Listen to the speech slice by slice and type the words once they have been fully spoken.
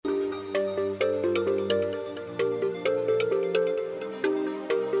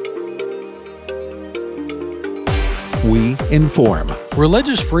we inform.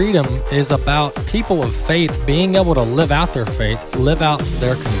 Religious freedom is about people of faith being able to live out their faith, live out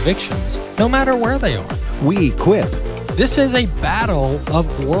their convictions, no matter where they are. We equip. This is a battle of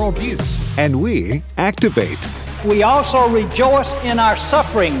worldviews. And we activate. We also rejoice in our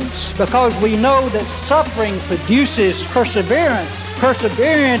sufferings because we know that suffering produces perseverance,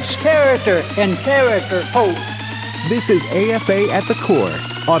 perseverance, character, and character, hope. This is AFA at the Core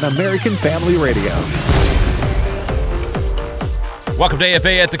on American Family Radio. Welcome to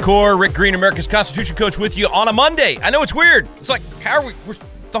AFA at the Core. Rick Green, America's Constitution coach, with you on a Monday. I know it's weird. It's like, how are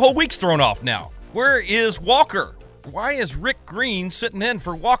the whole week's thrown off now. Where is Walker? Why is Rick Green sitting in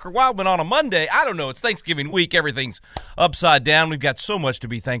for Walker Wildman on a Monday? I don't know. It's Thanksgiving week. Everything's upside down. We've got so much to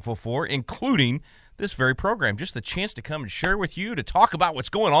be thankful for, including this very program. Just the chance to come and share with you, to talk about what's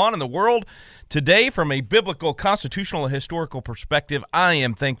going on in the world today from a biblical, constitutional, and historical perspective. I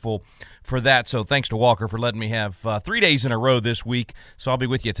am thankful for that. So thanks to Walker for letting me have 3 days in a row this week. So I'll be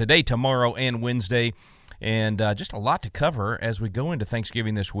with you today, tomorrow, and Wednesday. And just a lot to cover as we go into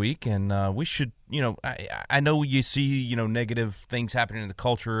Thanksgiving this week. And we should, I know you see, negative things happening in the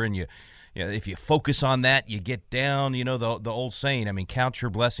culture, and if you focus on that, you get down, the old saying, count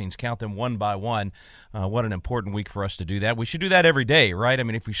your blessings, count them one by one. What an important week for us to do that. We should do that every day, right?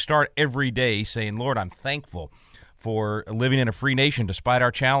 If we start every day saying, Lord, I'm thankful for living in a free nation despite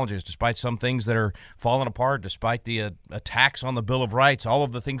our challenges, despite some things that are falling apart, despite the attacks on the Bill of Rights, all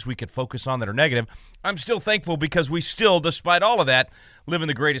of the things we could focus on that are negative. I'm still thankful because we still, despite all of that, live in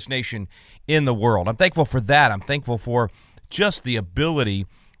the greatest nation in the world. I'm thankful for that. I'm thankful for just the ability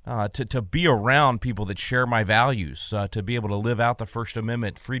to be around people that share my values, to be able to live out the First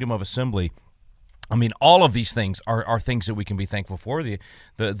Amendment, freedom of assembly. All of these things are things that we can be thankful for.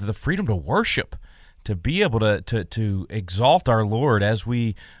 The freedom to worship, to be able to exalt our Lord as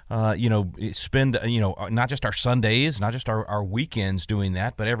we, spend, not just our Sundays, not just our weekends doing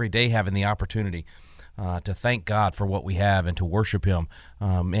that, but every day having the opportunity to thank God for what we have and to worship Him.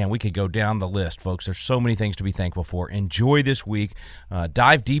 We could go down the list, folks. There's so many things to be thankful for. Enjoy this week.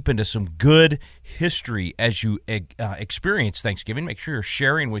 Dive deep into some good history as you experience Thanksgiving. Make sure you're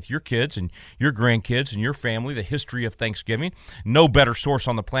sharing with your kids and your grandkids and your family the history of Thanksgiving. No better source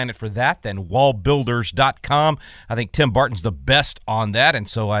on the planet for that than wallbuilders.com. I think Tim Barton's the best on that, and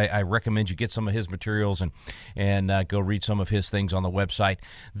so I recommend you get some of his materials and go read some of his things on the website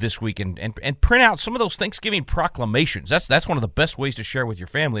this week and print out some of those Thanksgiving proclamations. That's one of the best ways to share with your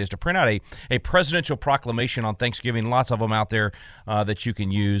family, is to print out a presidential proclamation on Thanksgiving. Lots of them out there that you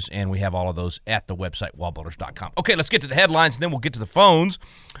can use, and we have all of those at the website, wallbuilders.com. Okay, let's get to the headlines, and then we'll get to the phones.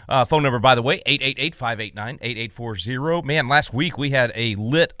 Phone number, by the way, 888-589-8840. Man, last week we had a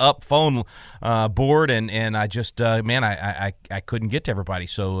lit-up phone board, and I just, I couldn't get to everybody.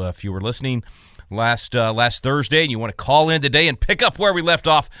 So if you were listening last Thursday and you want to call in today and pick up where we left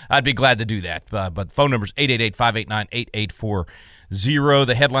off, I'd be glad to do that. But phone number is 888-589-8840.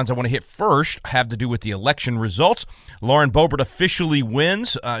 The headlines I want to hit first have to do with the election results. Lauren Boebert officially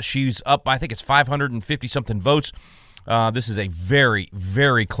wins. She's up, I think it's 550-something votes. This is a very,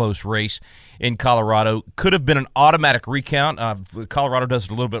 very close race in Colorado. Could have been an automatic recount. Colorado does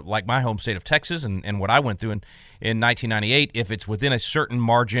it a little bit like my home state of Texas and what I went through in 1998. If it's within a certain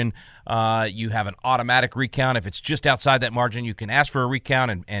margin, you have an automatic recount. If it's just outside that margin, you can ask for a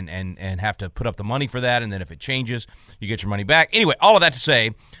recount and have to put up the money for that. And then if it changes, you get your money back. Anyway, all of that to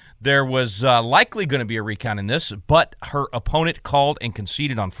say, there was likely going to be a recount in this, but her opponent called and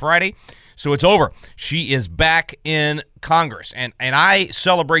conceded on Friday. So it's over. She is back in Congress. And I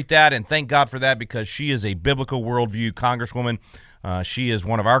celebrate that and thank God for that, because she is a biblical worldview congresswoman. She is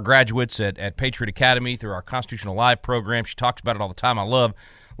one of our graduates at Patriot Academy through our Constitutional Live program. She talks about it all the time. I love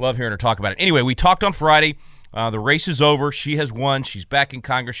hearing her talk about it. Anyway, we talked on Friday. The race is over. She has won. She's back in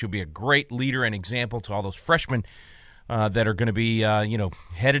Congress. She'll be a great leader and example to all those freshmen that are going to be,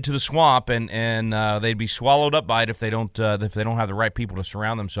 headed to the swamp, and they'd be swallowed up by it if they don't have the right people to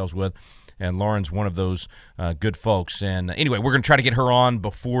surround themselves with. And Lauren's one of those good folks. And anyway, we're going to try to get her on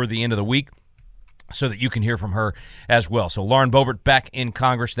before the end of the week so that you can hear from her as well. So Lauren Boebert back in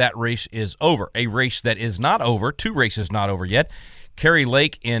Congress. That race is over. A race that is not over. Two races not over yet. Kari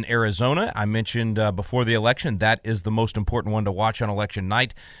Lake in Arizona, I mentioned before the election, that is the most important one to watch on election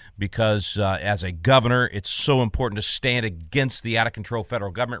night, because as a governor, it's so important to stand against the out-of-control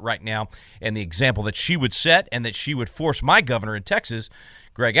federal government right now, and the example that she would set and that she would force my governor in Texas,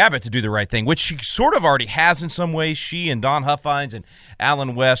 Greg Abbott, to do the right thing, which she sort of already has in some ways. She and Don Huffines and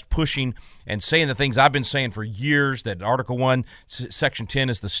Allen West pushing and saying the things I've been saying for years, that Article 1, Section 10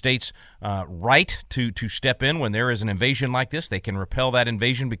 is the state's right to step in when there is an invasion like this. They can repel that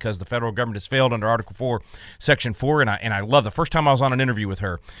invasion because the federal government has failed under Article 4, Section 4. And I love the first time I was on an interview with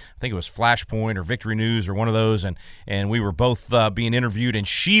her, I think it was Flashpoint or Victory News or one of those, and we were both being interviewed, and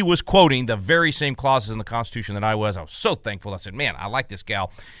she was quoting the very same clauses in the Constitution that I was. I was so thankful. I said, man, I like this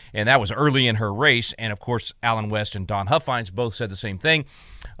gal. And that was early in her race. And, of course, Allen West and Don Huffines both said the same thing.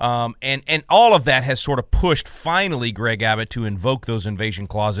 And all of that has sort of pushed, finally, Greg Abbott to invoke those invasion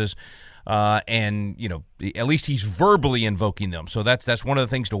clauses. And, you know, at least he's verbally invoking them. So that's one of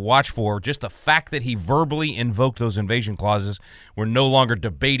the things to watch for. Just the fact that he verbally invoked those invasion clauses, we're no longer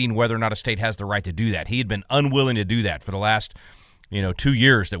debating whether or not a state has the right to do that. He had been unwilling to do that for the last 2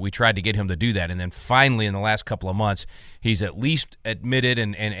 years that we tried to get him to do that. And then finally, in the last couple of months, he's at least admitted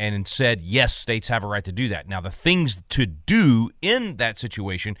and said, yes, states have a right to do that. Now, the things to do in that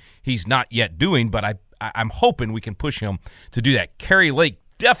situation, he's not yet doing, but I'm hoping we can push him to do that. Carrie Lake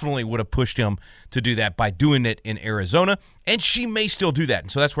definitely would have pushed him to do that by doing it in Arizona, and she may still do that. And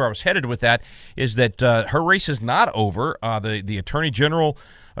so that's where I was headed with that, is that her race is not over. The Attorney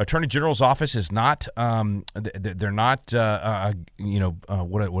General's office is not, they're not,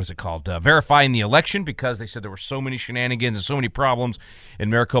 what is it called? Verifying the election, because they said there were so many shenanigans and so many problems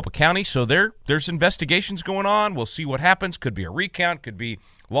in Maricopa County. So there's investigations going on. We'll see what happens. Could be a recount, could be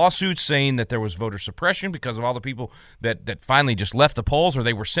lawsuits saying that there was voter suppression because of all the people that finally just left the polls, or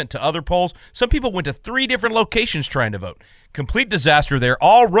they were sent to other polls. Some people went to 3 different locations trying to vote. Complete disaster there,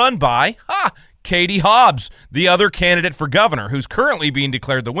 all run by, Katie Hobbs, the other candidate for governor, who's currently being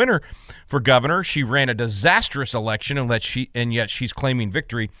declared the winner for governor. She ran a disastrous election, and yet she's claiming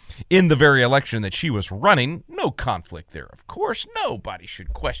victory in the very election that she was running. No conflict there, of course. Nobody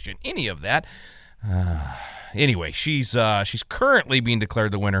should question any of that. Anyway, she's currently being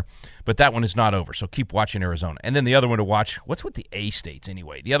declared the winner, but that one is not over, so keep watching Arizona. And then the other one to watch, what's with the A states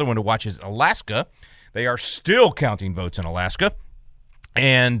anyway? The other one to watch is Alaska. They are still counting votes in Alaska,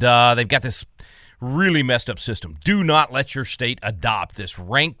 and they've got this really messed up system. Do not let your state adopt this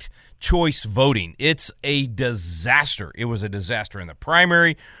ranked choice voting. It's a disaster. It was a disaster in the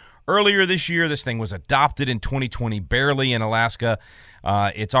primary earlier this year. This thing was adopted in 2020, barely in Alaska.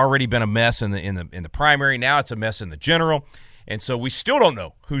 It's already been a mess in the primary. Now it's a mess in the general. And so we still don't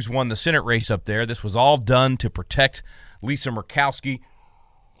know who's won the Senate race up there. This was all done to protect Lisa Murkowski,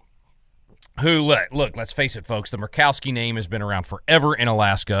 who, look, let's face it, folks, the Murkowski name has been around forever in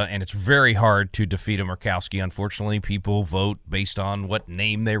Alaska, and it's very hard to defeat a Murkowski. Unfortunately, people vote based on what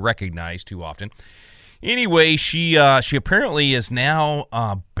name they recognize too often. Anyway, she apparently is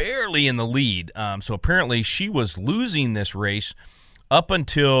now barely in the lead. So apparently she was losing this race up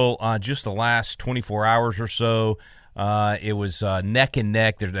until just the last 24 hours or so. It was neck and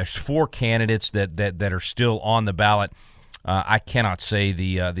neck. There's 4 candidates that are still on the ballot. I cannot say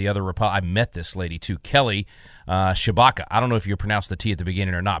the other I met this lady too, Kelly Tshibaka. I don't know if you pronounced the T at the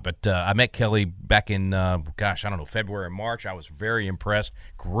beginning or not, but I met Kelly back in February and March. I was very impressed.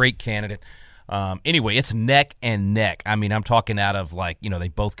 Great candidate. Anyway, it's neck and neck. I mean, I'm talking out of they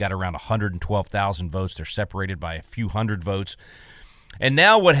both got around 112,000 votes. They're separated by a few hundred votes. And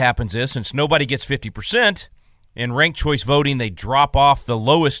now what happens is, since nobody gets 50%, in ranked choice voting, they drop off the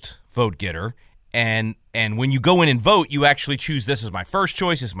lowest vote getter. And when you go in and vote, you actually choose, this is my first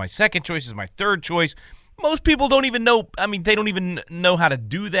choice, this is my second choice, this is my third choice. Most people don't even know, they don't even know how to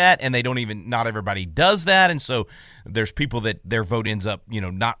do that, and not everybody does that. And so there's people that their vote ends up,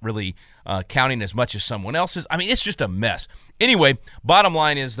 not really counting as much as someone else's. It's just a mess. Anyway, bottom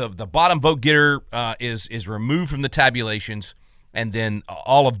line is the bottom vote getter is removed from the tabulations, and then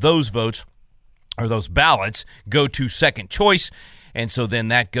all of those votes, or those ballots, go to second choice. And so then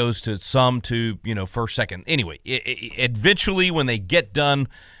that goes to some to, first, second. Anyway, eventually when they get done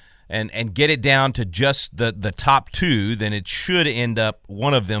and get it down to just the top 2, then it should end up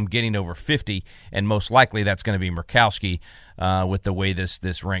one of them getting over 50, and most likely that's going to be Murkowski with the way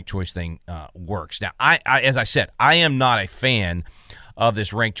this ranked choice thing works. Now, I as I said, I am not a fan of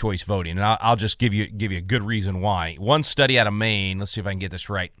this ranked choice voting, and I'll just give you a good reason why. One study out of Maine, let's see if I can get this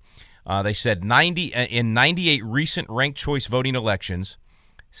right. They said in 98 recent ranked choice voting elections,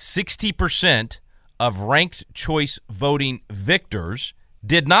 60% of ranked choice voting victors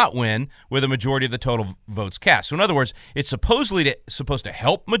did not win with a majority of the total votes cast. So in other words, it's supposed to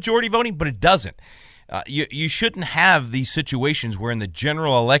help majority voting, but it doesn't. You shouldn't have these situations where in the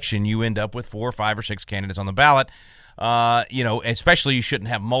general election you end up with 4, 5, or 6 candidates on the ballot. Especially you shouldn't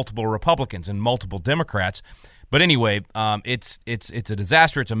have multiple Republicans and multiple Democrats. But anyway, it's a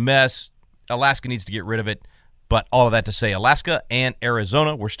disaster. It's a mess. Alaska needs to get rid of it. But all of that to say, Alaska and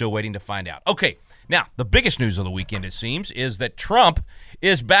Arizona, we're still waiting to find out. Okay, now the biggest news of the weekend, it seems, is that Trump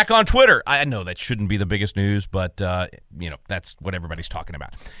is back on Twitter. I know that shouldn't be the biggest news, but that's what everybody's talking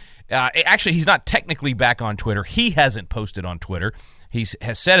about. Actually, he's not technically back on Twitter. He hasn't posted on Twitter. He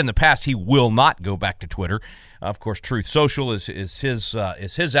has said in the past he will not go back to Twitter. Of course, Truth Social is his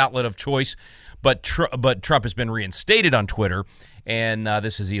outlet of choice, but Trump has been reinstated on Twitter, and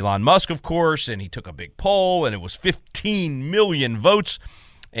this is Elon Musk, of course, and he took a big poll, and it was 15 million votes,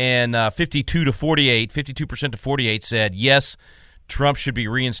 and 52% to 48 said yes, Trump should be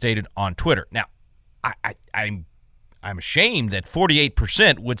reinstated on Twitter. Now, I'm ashamed that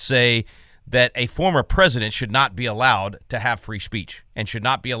 48% would say that a former president should not be allowed to have free speech and should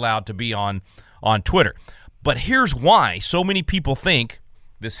not be allowed to be on Twitter. But here's why so many people think,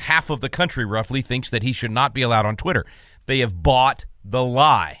 this half of the country roughly thinks that he should not be allowed on Twitter. They have bought the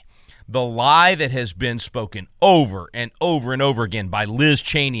lie that has been spoken over and over and over again by Liz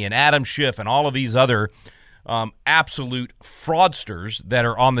Cheney and Adam Schiff and all of these other absolute fraudsters that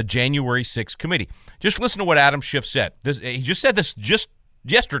are on the January 6th committee. Just listen to what Adam Schiff said. He just said this just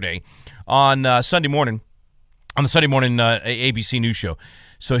yesterday on Sunday morning, on the Sunday morning ABC News show.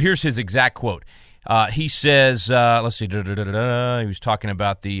 So here's his exact quote. He says, let's see, he was talking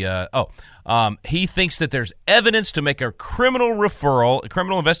about he thinks that there's evidence to make a criminal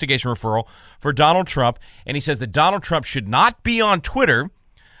investigation referral for Donald Trump, and he says that Donald Trump should not be on Twitter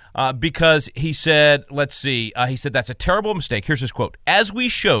because he said, he said that's a terrible mistake. Here's his quote. As we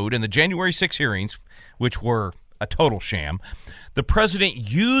showed in the January 6 hearings, which were a total sham, the president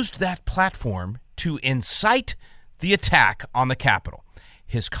used that platform to incite the attack on the Capitol.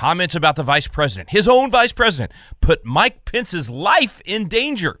 His comments about the vice president, his own vice president, put Mike Pence's life in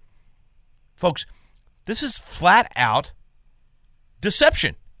danger. Folks, this is flat out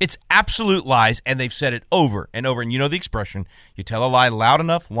deception. It's absolute lies, and they've said it over and over. And you know the expression, you tell a lie loud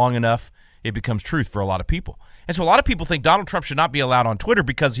enough, long enough, it becomes truth for a lot of people. And so a lot of people think Donald Trump should not be allowed on Twitter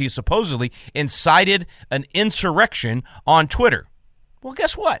because he supposedly incited an insurrection on Twitter. Well,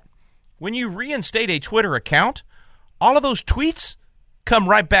 guess what? When you reinstate a Twitter account, all of those tweets come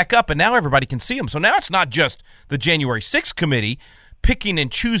right back up, and now everybody can see them. So now it's not just the January 6th committee picking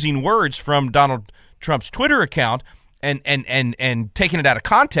and choosing words from Donald Trump's Twitter account and taking it out of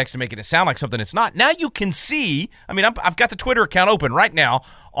context and making it sound like something it's not. Now you can see, I've got the Twitter account open right now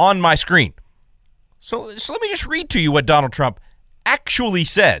on my screen. So let me just read to you what Donald Trump actually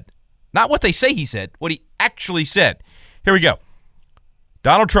said. Not what they say he said, what he actually said. Here we go.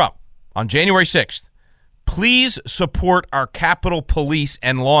 Donald Trump on January 6th. Please support our Capitol Police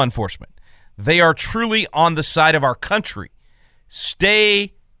and law enforcement. They are truly on the side of our country.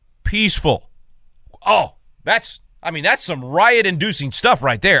 Stay peaceful. Oh, that's some riot-inducing stuff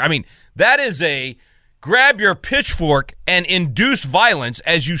right there. That is a grab your pitchfork and induce violence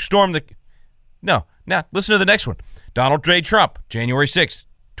as you storm the... No. Now, listen to the next one. Donald J. Trump, January 6th,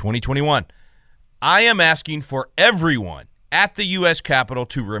 2021. I am asking for everyone at the U.S. Capitol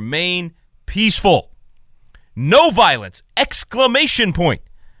to remain peaceful. No violence! Exclamation point.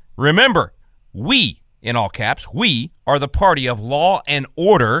 Remember, we, in all caps, we are the party of law and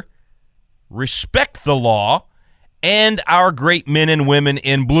order. Respect the law and our great men and women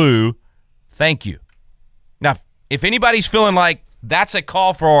in blue. Thank you. Now, if anybody's feeling like that's a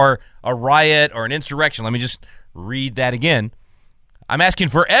call for a riot or an insurrection, let me just read that again. I'm asking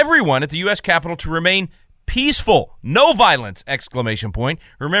for everyone at the U.S. Capitol to remain peaceful. No violence! Exclamation point.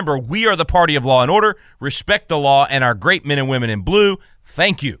 Remember, we are the party of law and order. Respect the law and our great men and women in blue.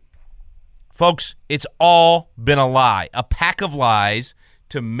 Thank you. Folks, it's all been a lie, a pack of lies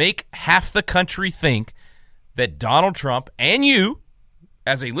to make half the country think that Donald Trump and you,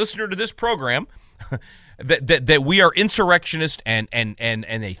 as a listener to this program, that we are insurrectionists and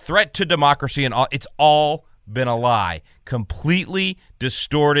a threat to democracy, and all. It's all been a lie, completely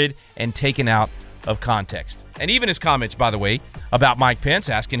distorted and taken out of context. And even his comments, by the way, about Mike Pence,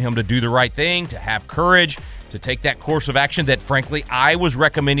 asking him to do the right thing, to have courage, to take that course of action that, frankly, I was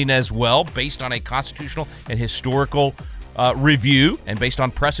recommending as well, based on a constitutional and historical review and based on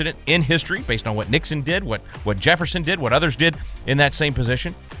precedent in history, based on what Nixon did, what Jefferson did, what others did in that same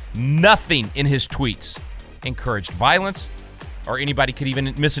position. Nothing in his tweets encouraged violence, or anybody could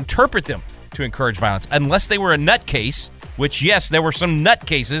even misinterpret them to encourage violence, unless they were a nutcase, which, yes, there were some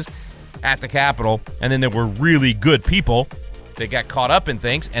nutcases at the Capitol, and then there were really good people that got caught up in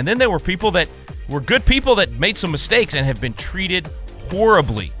things, and then there were people that who are good people that made some mistakes and have been treated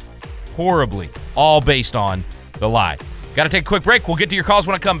horribly, all based on the lie. Got to take a quick break. We'll get to your calls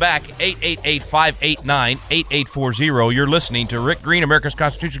when I come back. 888-589-8840. You're listening to Rick Green, America's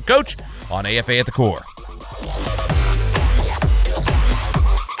Constitution Coach, on AFA at the Core.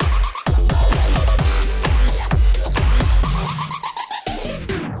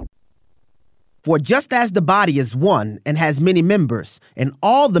 For just as the body is one and has many members, and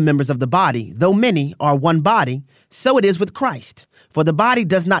all the members of the body, though many, are one body, so it is with Christ. For the body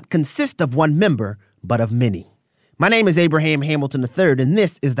does not consist of one member, but of many. My name is Abraham Hamilton III, and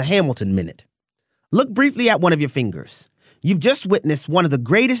this is the Hamilton Minute. Look briefly at one of your fingers. You've just witnessed one of the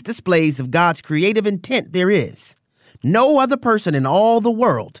greatest displays of God's creative intent there is. No other person in all the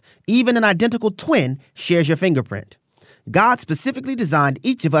world, even an identical twin, shares your fingerprint. God specifically designed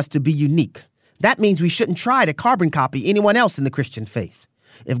each of us to be unique. That means we shouldn't try to carbon copy anyone else in the Christian faith.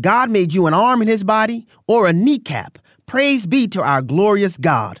 If God made you an arm in his body or a kneecap, praise be to our glorious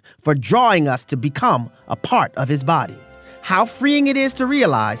God for drawing us to become a part of his body. How freeing it is to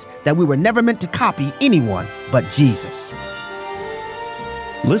realize that we were never meant to copy anyone but Jesus.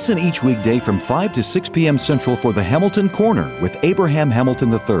 Listen each weekday from 5 to 6 p.m. Central for the Hamilton Corner with Abraham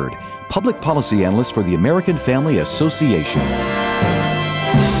Hamilton III, Public Policy Analyst for the American Family Association.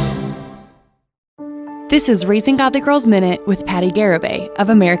 This is Raising Godly Girls Minute with Patty Garibay of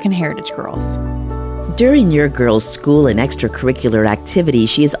American Heritage Girls. During your girl's school and extracurricular activity,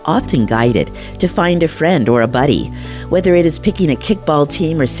 she is often guided to find a friend or a buddy. Whether it is picking a kickball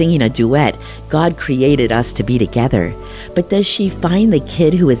team or singing a duet, God created us to be together. But does she find the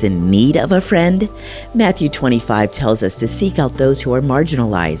kid who is in need of a friend? Matthew 25 tells us to seek out those who are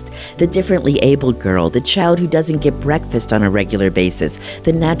marginalized, the differently abled girl, the child who doesn't get breakfast on a regular basis,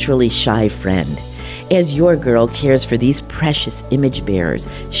 the naturally shy friend. As your girl cares for these precious image bearers,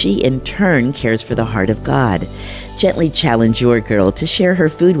 she in turn cares for the heart of God. Gently challenge your girl to share her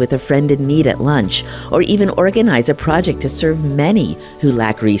food with a friend in need at lunch, or even organize a project to serve many who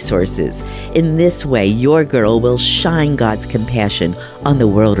lack resources. In this way, your girl will shine God's compassion on the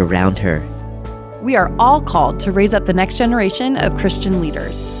world around her. We are all called to raise up the next generation of Christian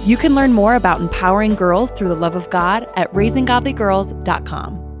leaders. You can learn more about empowering girls through the love of God at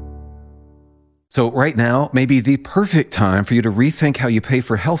raisinggodlygirls.com. So right now may be the perfect time for you to rethink how you pay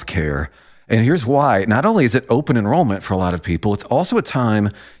for health care. And here's why. Not only is it open enrollment for a lot of people, it's also a time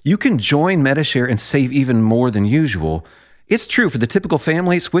you can join Medi-Share and save even more than usual. It's true, for the typical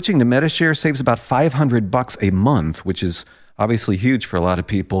family, switching to Medi-Share saves about $500 a month, which is obviously huge for a lot of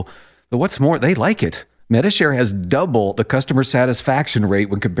people. But what's more, they like it. Medi-Share has double the customer satisfaction rate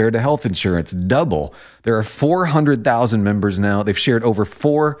when compared to health insurance. Double. There are 400,000 members now. They've shared over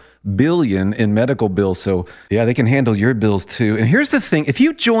 $4 billion in medical bills. So yeah, they can handle your bills too. And here's the thing. If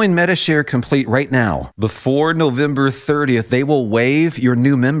you join Medi-Share Complete right now, before November 30th, they will waive your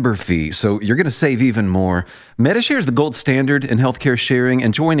new member fee. So you're going to save even more. Medi-Share is the gold standard in healthcare sharing,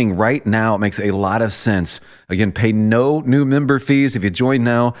 and joining right now makes a lot of sense. Again, pay no new member fees if you join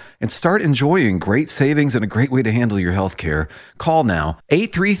now and start enjoying great savings and a great way to handle your healthcare. Call now,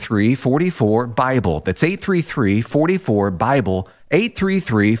 833-44-BIBLE. That's 833-44-BIBLE.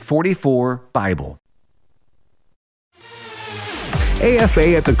 833-44-BIBLE.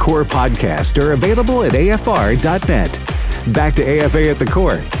 AFA at the Core podcast are available at afr.net. Back to AFA at the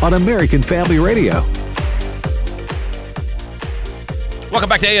Core on American Family Radio. Welcome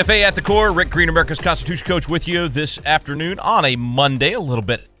back to AFA at the Core. Rick Green, America's Constitution Coach, with you this afternoon on a Monday, a little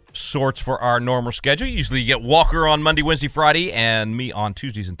bit sorts for our normal schedule. Usually you get Walker on Monday, Wednesday, Friday, and me on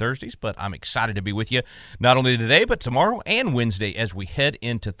Tuesdays and Thursdays, but I'm excited to be with you not only today, but tomorrow and Wednesday as we head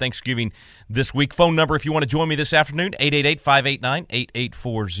into Thanksgiving this week. Phone number, if you want to join me this afternoon,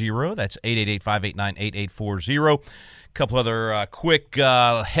 888-589-8840. That's 888-589-8840. Couple other quick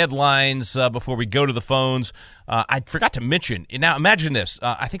headlines before we go to the phones. I forgot to mention, now imagine this.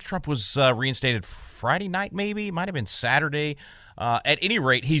 I think Trump was reinstated Friday night, maybe. Might have been Saturday. At any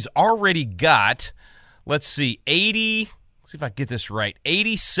rate, he's already got, let's see if I get this right,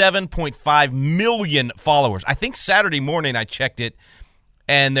 87.5 million followers. I think Saturday morning I checked it,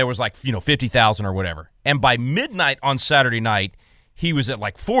 and there was 50,000 or whatever. And by midnight on Saturday night, he was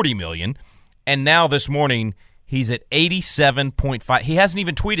at 40 million. And now this morning, he's at 87.5. He hasn't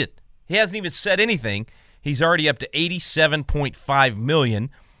even tweeted. He hasn't even said anything. He's already up to 87.5 million.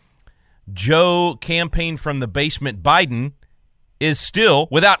 Joe Campaign from the Basement Biden is still,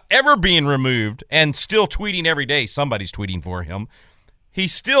 without ever being removed and still tweeting every day, somebody's tweeting for him,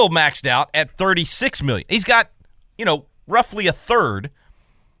 he's still maxed out at 36 million. He's got, roughly a third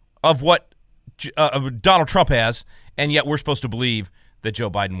of what Donald Trump has, and yet we're supposed to believe that Joe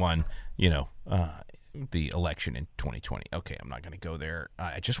Biden won, the election in 2020. Okay, I'm not going to go there.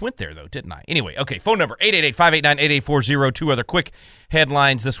 I just went there, though, didn't I? Anyway, okay, phone number, 888-589-8840. Two other quick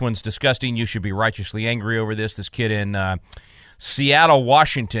headlines. This one's disgusting. You should be righteously angry over this. This kid in Seattle,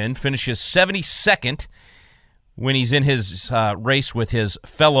 Washington, finishes 72nd when he's in his race with his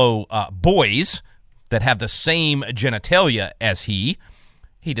fellow boys that have the same genitalia as he.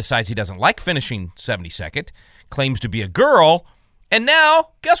 He decides he doesn't like finishing 72nd, claims to be a girl, and now,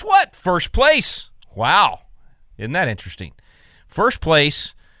 guess what? First place. Wow. Isn't that interesting? First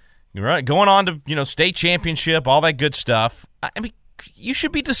place, right, going on to, state championship, all that good stuff. I mean, you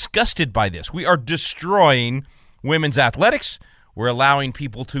should be disgusted by this. We are destroying women's athletics. We're allowing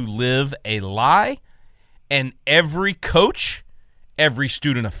people to live a lie. And every coach, every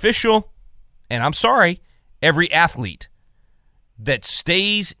student official, and I'm sorry, every athlete that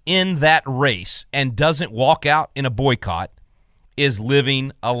stays in that race and doesn't walk out in a boycott is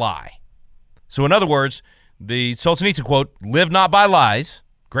living a lie. So in other words, the Solzhenitsyn quote, "Live not by lies,"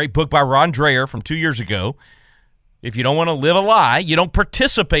 great book by Ron Dreher from 2 years ago. If you don't want to live a lie, you don't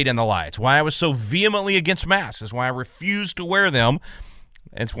participate in the lie. It's why I was so vehemently against masks. It's why I refused to wear them.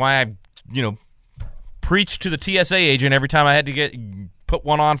 It's why I, preached to the TSA agent every time I had to put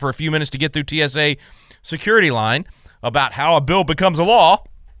one on for a few minutes to get through TSA security line about how a bill becomes a law.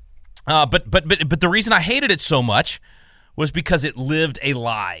 But the reason I hated it so much was because it lived a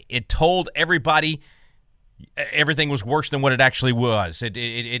lie. It told everybody everything was worse than what it actually was.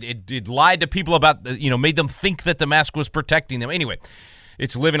 It lied to people about, made them think that the mask was protecting them. Anyway,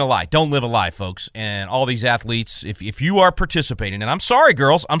 it's living a lie. Don't live a lie, folks. And all these athletes, if you are participating, and I'm sorry,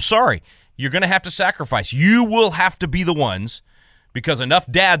 girls, I'm sorry, you're going to have to sacrifice. You will have to be the ones, because enough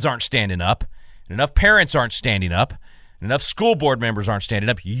dads aren't standing up, and enough parents aren't standing up, and enough school board members aren't standing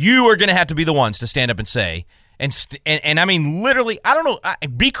up. You are going to have to be the ones to stand up and say, and I mean, literally, I don't know,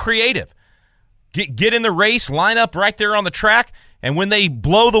 be creative. Get in the race, line up right there on the track, and when they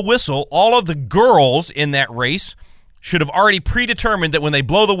blow the whistle, all of the girls in that race should have already predetermined that when they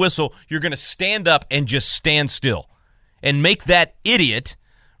blow the whistle, you're going to stand up and just stand still and make that idiot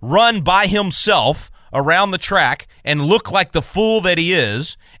run by himself around the track and look like the fool that he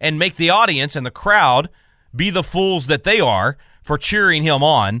is, and make the audience and the crowd be the fools that they are for cheering him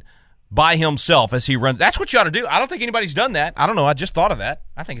on by himself as he runs. That's what you ought to do. I don't think anybody's done that. I don't know. I just thought of that.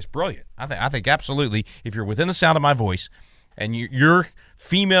 I think it's brilliant. I think absolutely, if you're within the sound of my voice and your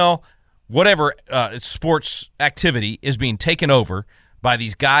female whatever sports activity is being taken over by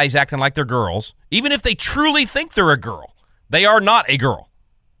these guys acting like they're girls, even if they truly think they're a girl, they are not a girl.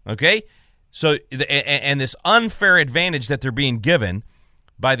 Okay? So, and this unfair advantage that they're being given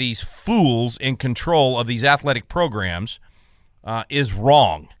by these fools in control of these athletic programs is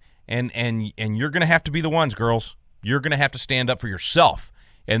wrong. And you're going to have to be the ones, girls. You're going to have to stand up for yourself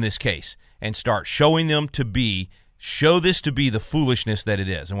in this case and start showing them show this to be the foolishness that it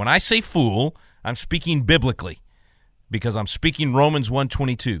is. And when I say fool, I'm speaking biblically, because I'm speaking Romans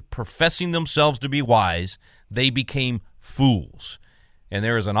 1:22. Professing themselves to be wise, they became fools. And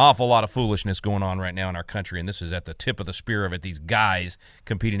there is an awful lot of foolishness going on right now in our country, and this is at the tip of the spear of it, these guys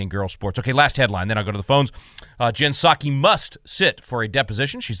competing in girls' sports. Okay, last headline, then I'll go to the phones. Jen Psaki must sit for a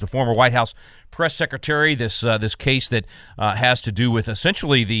deposition. She's the former White House press secretary. This case that has to do with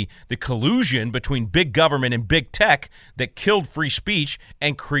essentially the collusion between big government and big tech that killed free speech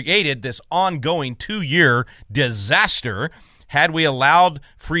and created this ongoing 2-year disaster. Had we allowed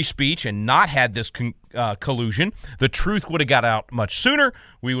free speech and not had this collusion, the truth would have got out much sooner.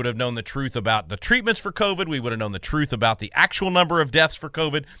 We would have known the truth about the treatments for COVID. We would have known the truth about the actual number of deaths for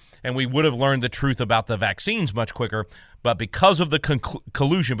COVID. And we would have learned the truth about the vaccines much quicker. But because of the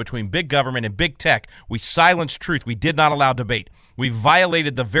collusion between big government and big tech, we silenced truth. We did not allow debate. We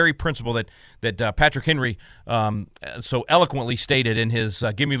violated the very principle that Patrick Henry so eloquently stated in his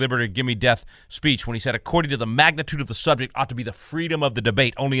Give Me Liberty, Give Me Death speech when he said, according to the magnitude of the subject ought to be the freedom of the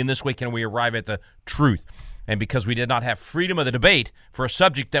debate. Only in this way can we arrive at the truth. And because we did not have freedom of the debate for a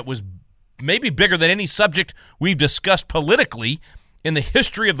subject that was maybe bigger than any subject we've discussed politically in the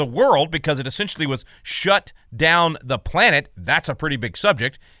history of the world, because it essentially was shut down the planet, that's a pretty big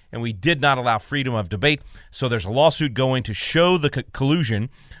subject, and we did not allow freedom of debate. So there's a lawsuit going to show the collusion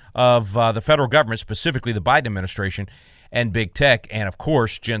of the federal government, specifically the Biden administration, and big tech. And, of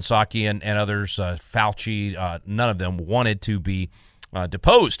course, Jen Psaki and others, Fauci, none of them wanted to be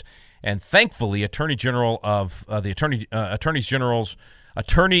deposed. And thankfully, Attorney General of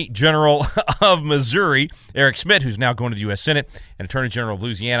of Missouri, Eric Schmitt, who's now going to the U.S. Senate, and Attorney General of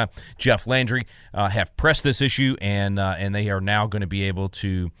Louisiana, Jeff Landry, have pressed this issue, and they are now going to be able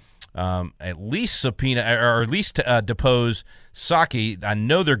to at least subpoena or at least depose Psaki. I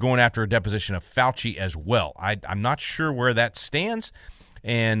know they're going after a deposition of Fauci as well. I'm not sure where that stands,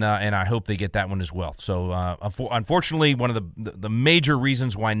 and I hope they get that one as well. So unfortunately, one of the major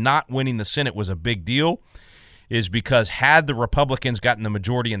reasons why not winning the Senate was a big deal is because had the Republicans gotten the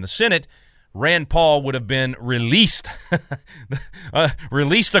majority in the Senate, Rand Paul would have been released.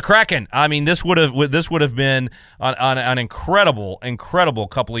 Release the Kraken. I mean, this would have been an incredible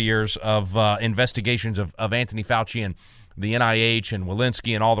couple of years of investigations of Anthony Fauci and the NIH and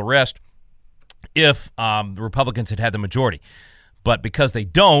Walensky and all the rest if the Republicans had the majority. But because they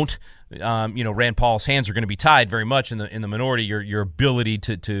don't, Rand Paul's hands are going to be tied very much in the minority. Your ability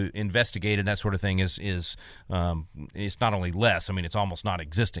to investigate and that sort of thing is it's not only less. I mean, it's almost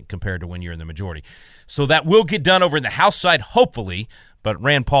non-existent compared to when you're in the majority. So that will get done over in the House side, hopefully. But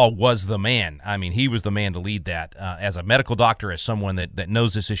Rand Paul was the man. I mean, he was the man to lead that. As a medical doctor, as someone that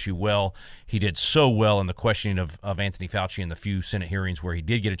knows this issue well, he did so well in the questioning of Anthony Fauci in the few Senate hearings where he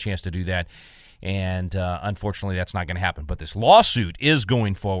did get a chance to do that. And unfortunately, that's not going to happen. But this lawsuit is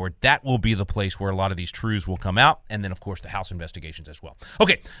going forward. That will be the place where a lot of these truths will come out. And then, of course, the House investigations as well.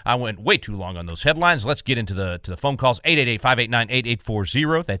 Okay, I went way too long on those headlines. Let's get into the phone calls.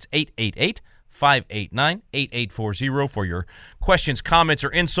 888-589-8840. That's 888-589-8840 for your questions, comments, or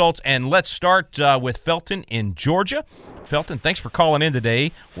insults. And let's start with Felton in Georgia. Felton, thanks for calling in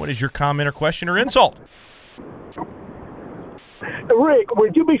today. What is your comment or question or insult? Rick,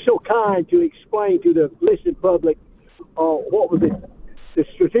 would you be so kind to explain to the listening public what were the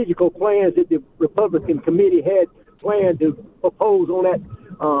strategical plans that the Republican committee had planned to propose on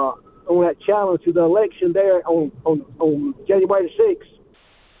that challenge to the election there on January 6th?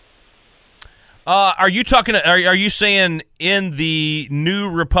 Are you talking? Are you saying in the new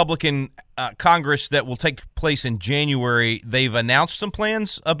Republican Congress that will take place in January, they've announced some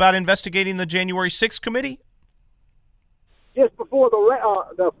plans about investigating the January 6th committee? Just before the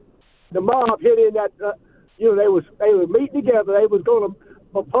mob hit in, that they were meeting together. They was going to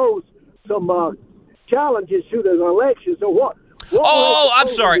propose some challenges to the election. So what?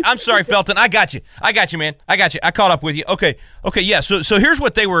 I'm sorry, Felton. I got you, man. I got you. I caught up with you. Okay, yeah. So here's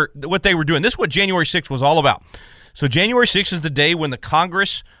what they were doing. This is what January 6th was all about. So January 6th is the day when the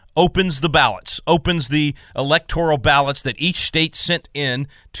Congress opens the ballots, opens the electoral ballots that each state sent in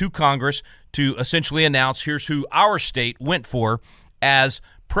to Congress to essentially announce here's who our state went for as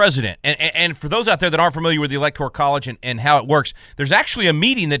president. And for those out there that aren't familiar with the Electoral College and how it works, there's actually a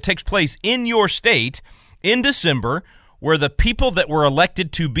meeting that takes place in your state in December where the people that were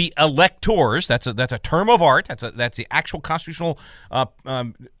elected to be electors, that's a term of art, that's the actual constitutional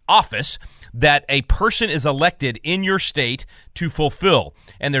office that a person is elected in your state to fulfill.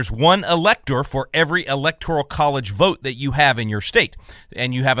 And there's one elector for every electoral college vote that you have in your state.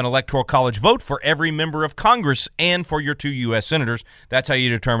 And you have an electoral college vote for every member of Congress and for your 2 U.S. senators. That's how you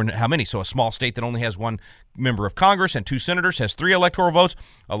determine how many. So a small state that only has one member of Congress and 2 senators has 3 electoral votes.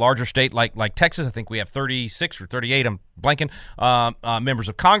 A larger state like Texas, I think we have 36 or 38, I'm blanking, members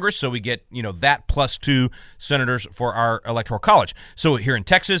of Congress. So we get that plus 2 senators for our electoral college. So here in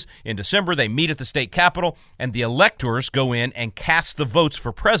Texas, in December, they meet at the state capitol, and the electors go in and cast the votes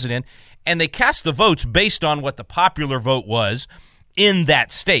for president, and they cast the votes based on what the popular vote was in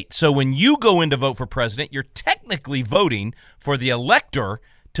that state. So when you go in to vote for president, you're technically voting for the elector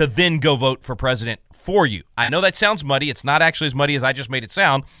to then go vote for president for you. I know that sounds muddy. It's not actually as muddy as I just made it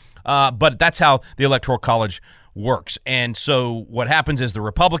sound, but that's how the Electoral College works. And so what happens is the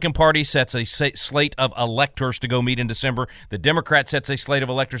Republican Party sets a slate of electors to go meet in December. The Democrat sets a slate of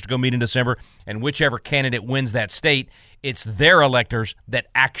electors to go meet in December. And whichever candidate wins that state, it's their electors that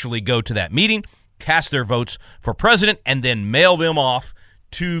actually go to that meeting, cast their votes for president, and then mail them off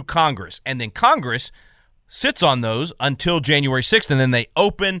to Congress. And then Congress sits on those until January 6th, and then they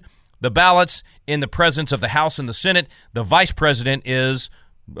open the ballots in the presence of the House and the Senate. The vice president is,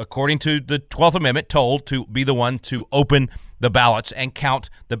 according to the 12th Amendment, told to be the one to open the ballots and count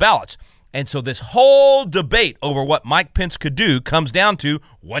the ballots. And so this whole debate over what Mike Pence could do comes down to,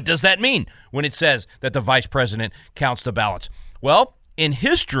 what does that mean when it says that the vice president counts the ballots? Well, in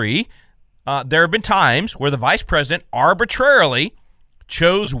history, there have been times where the vice president arbitrarily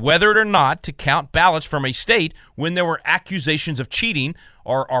chose whether or not to count ballots from a state when there were accusations of cheating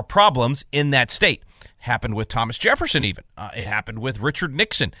or problems in that state. Happened with Thomas Jefferson even. It happened with Richard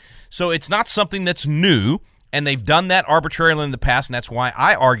Nixon. So it's not something that's new, and they've done that arbitrarily in the past, and that's why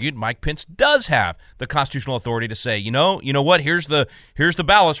I argued Mike Pence does have the constitutional authority to say, you know what, here's the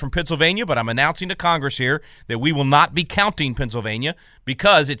ballots from Pennsylvania, but I'm announcing to Congress here that we will not be counting Pennsylvania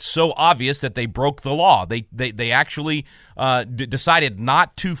because it's so obvious that they broke the law. They actually decided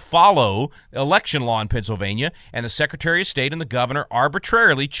not to follow election law in Pennsylvania, and the Secretary of State and the governor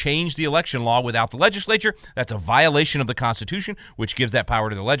arbitrarily changed the election law without the legislature. That's a violation of the Constitution, which gives that power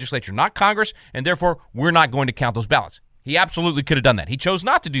to the legislature, not Congress, and therefore we're not going to count those ballots. He absolutely could have done that. He chose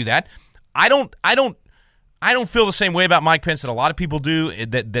not to do that. I don't feel the same way about Mike Pence that a lot of people do,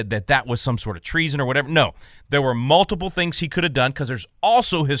 that was some sort of treason or whatever. No, there were multiple things he could have done, because there's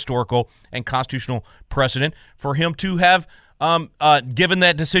also historical and constitutional precedent for him to have given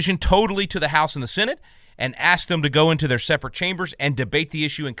that decision totally to the House and the Senate and asked them to go into their separate chambers and debate the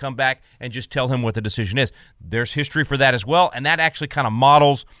issue and come back and just tell him what the decision is. There's history for that as well, and that actually kind of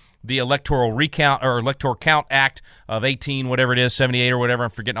models the Electoral Recount or Electoral Count Act of 78 or whatever. I'm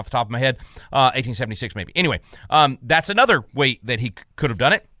forgetting off the top of my head. 1876 maybe. Anyway, that's another way that he could have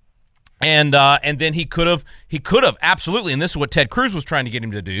done it. And then he could have absolutely, and this is what Ted Cruz was trying to get him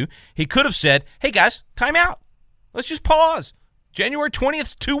to do. He could have said, "Hey guys, time out. Let's just pause. January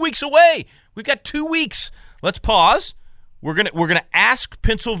 20th, 2 weeks away. We've got 2 weeks. Let's pause. We're gonna ask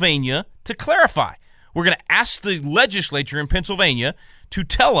Pennsylvania to clarify. We're going to ask the legislature in Pennsylvania to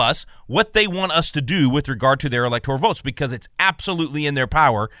tell us what they want us to do with regard to their electoral votes, because it's absolutely in their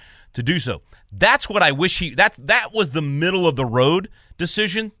power to do so." That's what I wish that was the middle of the road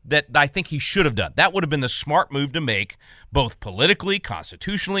decision that I think he should have done. That would have been the smart move to make, both politically,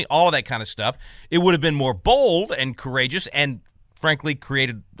 constitutionally, all of that kind of stuff. It would have been more bold and courageous, and frankly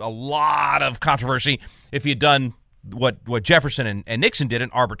created a lot of controversy if he had done what Jefferson and Nixon did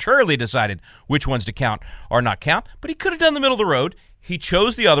and arbitrarily decided which ones to count or not count. But he could have done the middle of the road. He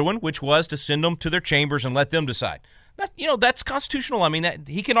chose the other one, which was to send them to their chambers and let them decide. That's constitutional. I mean, that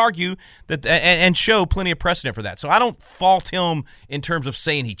he can argue that and show plenty of precedent for that. So I don't fault him in terms of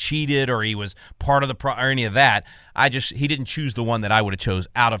saying he cheated or he was part of or any of that. He didn't choose the one that I would have chose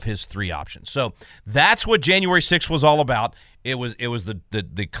out of his three options. So that's what January 6th was all about. It was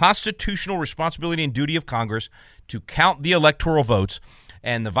the constitutional responsibility and duty of Congress to count the electoral votes,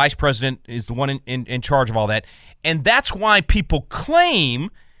 and the vice president is the one in charge of all that. And that's why people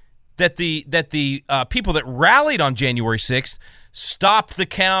claim that the people that rallied on January 6th stopped the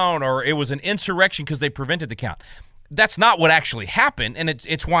count, or it was an insurrection because they prevented the count. That's not what actually happened, and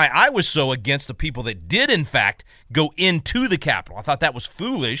it's why I was so against the people that did, in fact, go into the Capitol. I thought that was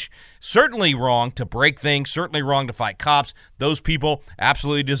foolish, certainly wrong to break things, certainly wrong to fight cops. Those people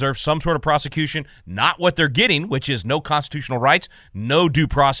absolutely deserve some sort of prosecution, not what they're getting, which is no constitutional rights, no due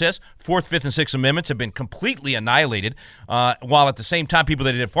process. Fourth, Fifth, and Sixth Amendments have been completely annihilated, while at the same time people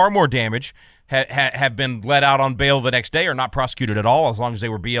that did far more damage have been let out on bail the next day or not prosecuted at all, as long as they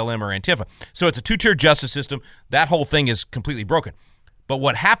were BLM or Antifa. So it's a two-tier justice system. That whole thing is completely broken. But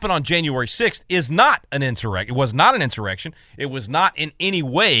what happened on January 6th is not an insurrection. It was not an insurrection. It was not in any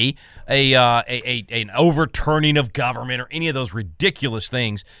way an overturning of government or any of those ridiculous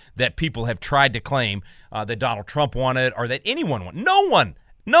things that people have tried to claim that Donald Trump wanted or that anyone wanted.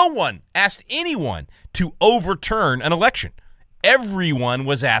 No one asked anyone to overturn an election. Everyone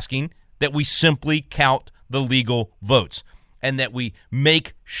was asking that we simply count the legal votes and that we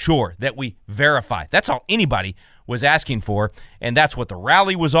make sure that we verify. That's all anybody was asking for, and that's what the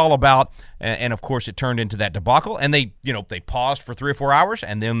rally was all about. And of course, it turned into that debacle. And they paused for 3 or 4 hours,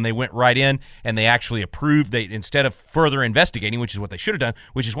 and then they went right in and they actually approved. They, instead of further investigating, which is what they should have done,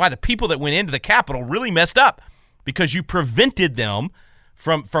 which is why the people that went into the Capitol really messed up, because you prevented them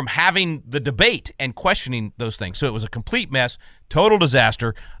from having the debate and questioning those things. So it was a complete mess, total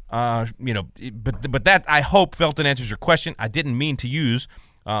disaster. But that, I hope, Felton, answers your question. I didn't mean to use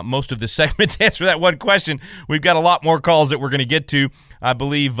most of this segment to answer that one question. We've got a lot more calls that we're going to get to. I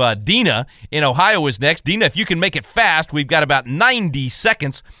believe Dina in Ohio is next. Dina, if you can make it fast, we've got about 90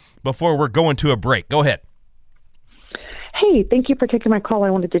 seconds before we're going to a break. Go ahead. Hey, thank you for taking my call. I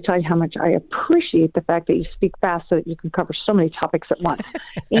wanted to tell you how much I appreciate the fact that you speak fast so that you can cover so many topics at once.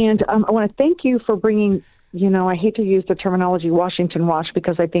 And I want to thank you for bringing, I hate to use the terminology Washington Wash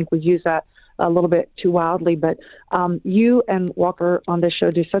because I think we use that a little bit too wildly, but you and Walker on this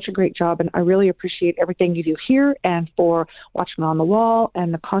show do such a great job, and I really appreciate everything you do here and for Watchmen on the Wall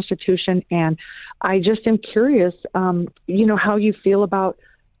and the Constitution. And I just am curious, how you feel about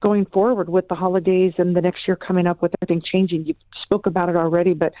going forward with the holidays and the next year coming up with everything changing. You spoke about it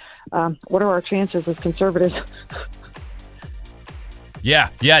already, but what are our chances as conservatives? Yeah,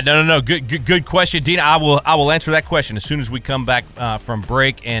 no. Good question, Dina. I will answer that question as soon as we come back from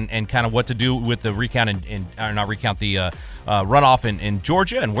break and kind of what to do with the recount the runoff in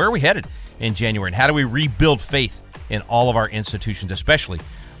Georgia, and where are we headed in January, and how do we rebuild faith in all of our institutions, especially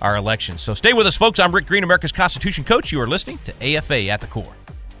our elections. So stay with us, folks. I'm Rick Green, America's Constitution Coach. You are listening to AFA at the Core.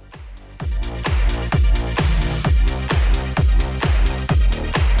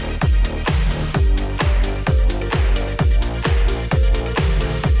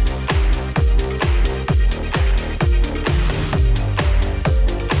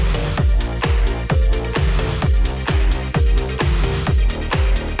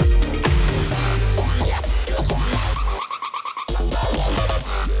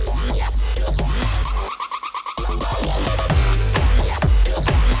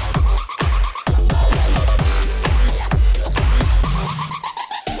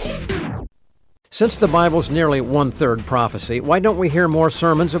 Since the Bible's nearly one-third prophecy, why don't we hear more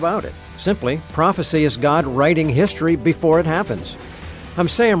sermons about it? Simply, prophecy is God writing history before it happens. I'm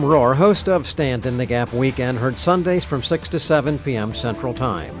Sam Rohr, host of Stand in the Gap Weekend, heard Sundays from 6 to 7 p.m. Central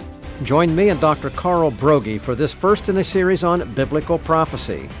Time. Join me and Dr. Carl Broggi for this first in a series on biblical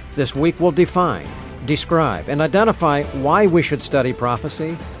prophecy. This week we'll define, describe, and identify why we should study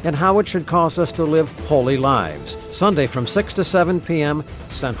prophecy and how it should cause us to live holy lives. Sunday from 6 to 7 p.m.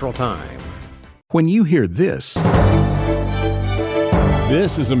 Central Time. When you hear this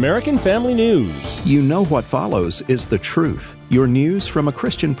is American Family News. You know what follows is the truth. Your news from a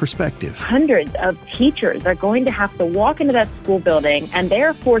Christian perspective. Hundreds of teachers are going to have to walk into that school building, and they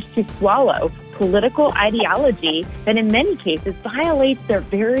are forced to swallow political ideology that in many cases violates their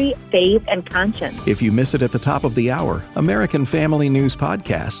very faith and conscience. If you miss it at the top of the hour, American Family News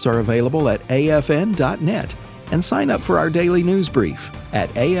podcasts are available at afn.net. And sign up for our daily news brief at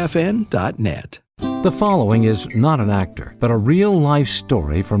afn.net. The following is not an actor, but a real-life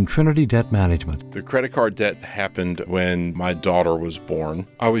story from Trinity Debt Management. The credit card debt happened when my daughter was born.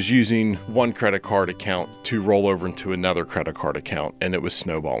 I was using one credit card account to roll over into another credit card account, and it was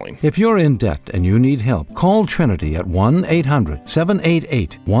snowballing. If you're in debt and you need help, call Trinity at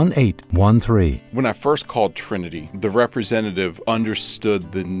 1-800-788-1813. When I first called Trinity, the representative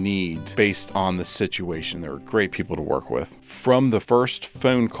understood the need based on the situation. They were great people to work with. From the first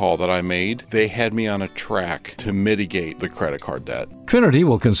phone call that I made, they had me on a track to mitigate the credit card debt. Trinity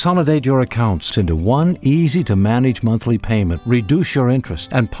will consolidate your accounts into one easy-to-manage monthly payment, reduce your interest,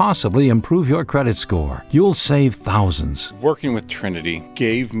 and possibly improve your credit score. You'll save thousands. Working with Trinity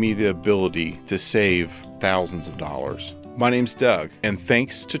gave me the ability to save thousands of dollars. My name's Doug, and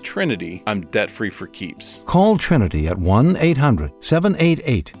thanks to Trinity, I'm debt-free for keeps. Call Trinity at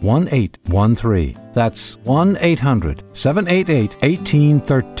 1-800-788-1813. That's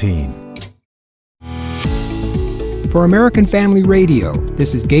 1-800-788-1813. For American Family Radio,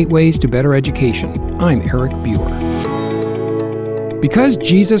 this is Gateways to Better Education. I'm Eric Buer. Because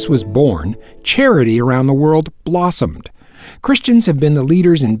Jesus was born, charity around the world blossomed. Christians have been the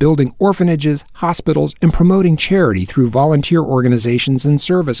leaders in building orphanages, hospitals, and promoting charity through volunteer organizations and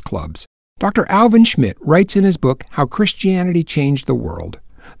service clubs. Dr. Alvin Schmidt writes in his book, How Christianity Changed the World.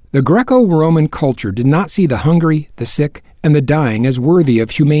 The Greco-Roman culture did not see the hungry, the sick, and the dying as worthy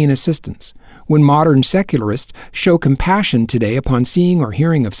of humane assistance. When modern secularists show compassion today upon seeing or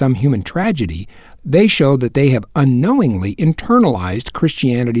hearing of some human tragedy, they show that they have unknowingly internalized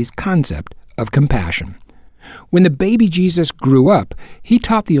Christianity's concept of compassion. When the baby Jesus grew up, he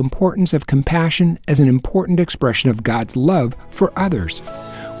taught the importance of compassion as an important expression of God's love for others.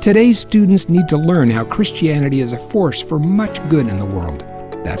 Today's students need to learn how Christianity is a force for much good in the world.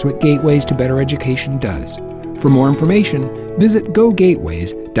 That's what Gateways to Better Education does. For more information, visit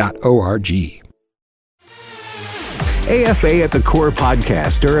gogateways.org. AFA at the Core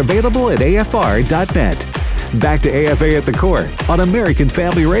podcast are available at afr.net. Back to AFA at the Core on American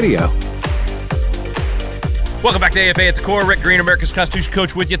Family Radio. Welcome back to AFA at the Core. Rick Green, America's Constitution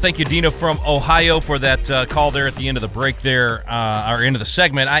Coach with you. Thank you, Dina from Ohio, for that call there at the end of the break there, or end of the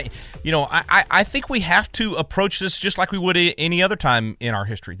segment. I think we have to approach this just like we would any other time in our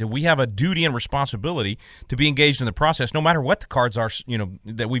history, that we have a duty and responsibility to be engaged in the process, no matter what the cards are,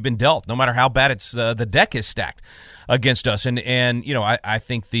 that we've been dealt, no matter how bad it's the deck is stacked against us. And I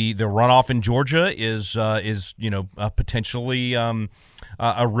think the runoff in Georgia is potentially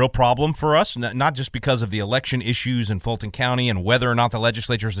a real problem for us, not just because of the election issues in Fulton County and whether or not the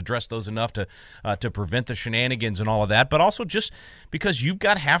legislature has addressed those enough to prevent the shenanigans and all of that, but also just because you've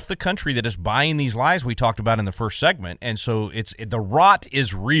got half the country that is buying these lies we talked about in the first segment. And so the rot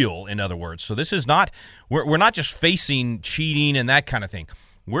is real, in other words. So this is not, we're not just facing cheating and that kind of thing.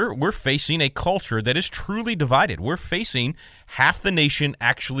 We're facing a culture that is truly divided. We're facing half the nation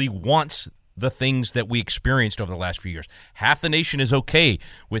actually wants the things that we experienced over the last few years. Half the nation is okay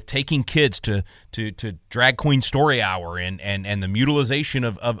with taking kids to drag queen story hour and the mutilization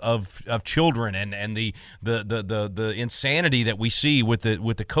of children and the insanity that we see with the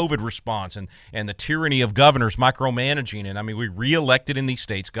COVID response and the tyranny of governors micromanaging. And I mean, we reelected in these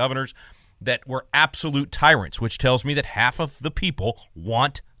states governors that were absolute tyrants, which tells me that half of the people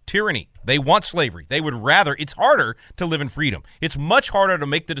want tyranny. They want slavery. They would rather. It's harder to live in freedom. It's much harder to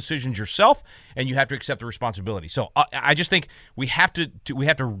make the decisions yourself, and you have to accept the responsibility. So I just think we have to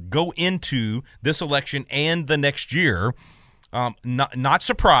go into this election and the next year not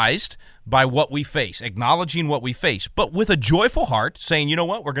surprised by what we face, acknowledging what we face, but with a joyful heart, saying, you know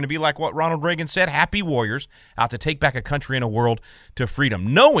what, we're going to be like what Ronald Reagan said, happy warriors out to take back a country and a world to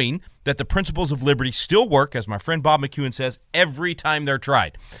freedom, knowing that the principles of liberty still work, as my friend Bob McEwen says, every time they're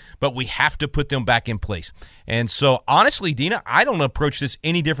tried. But we have to put them back in place. And so, honestly, Dina, I don't approach this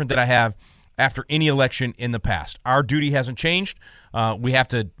any different than I have after any election in the past. Our duty hasn't changed. We have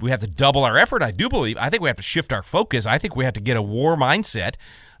to double our effort, I do believe. I think we have to shift our focus. I think we have to get a war mindset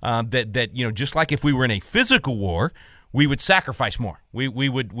that just like if we were in a physical war, we would sacrifice more. We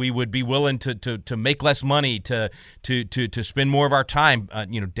would be willing to make less money, to spend more of our time.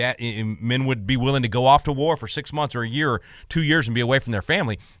 Men would be willing to go off to war for 6 months or a year or 2 years and be away from their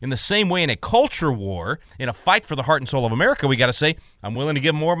family. In the same way, in a culture war, in a fight for the heart and soul of America, we got to say, I'm willing to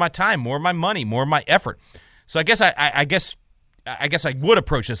give more of my time, more of my money, more of my effort. So I guess I would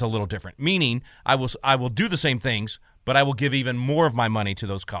approach this a little different, meaning I will do the same things, but I will give even more of my money to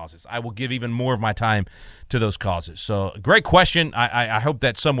those causes. I will give even more of my time to those causes. So great question. I hope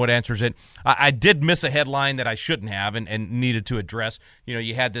that somewhat answers it. I did miss a headline that I shouldn't have and needed to address.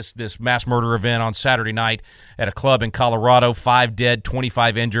 You had this mass murder event on Saturday night at a club in Colorado, 5 dead,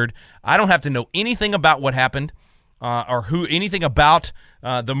 25 injured. I don't have to know anything about what happened or anything about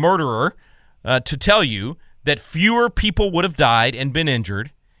the murderer to tell you that fewer people would have died and been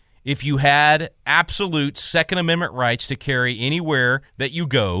injured if you had absolute Second Amendment rights to carry anywhere that you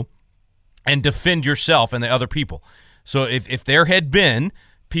go and defend yourself and the other people. So if there had been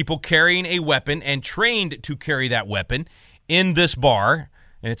people carrying a weapon and trained to carry that weapon in this bar,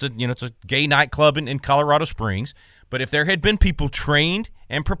 and it's a gay nightclub in Colorado Springs, but if there had been people trained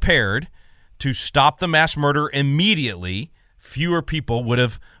and prepared to stop the mass murder immediately, fewer people would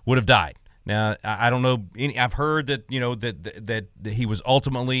have died. Now, I don't know. I've heard that that he was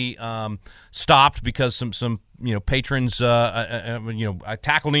ultimately stopped because some patrons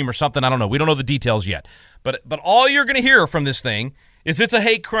tackled him or something. I don't know. We don't know the details yet. But all you're going to hear from this thing is it's a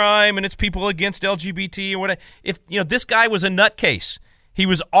hate crime and it's people against LGBT or whatever. If this guy was a nutcase, he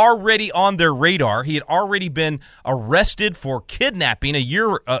was already on their radar. He had already been arrested for kidnapping a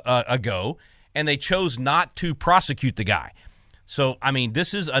year ago, and they chose not to prosecute the guy. So, I mean,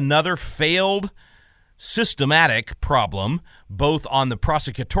 this is another failed systematic problem, both on the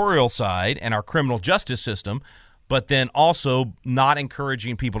prosecutorial side and our criminal justice system, but then also not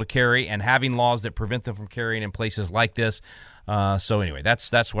encouraging people to carry and having laws that prevent them from carrying in places like this. So anyway,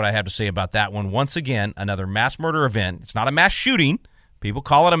 that's what I have to say about that one. Once again, another mass murder event. It's not a mass shooting. People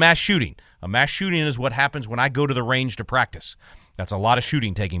call it a mass shooting. A mass shooting is what happens when I go to the range to practice. That's a lot of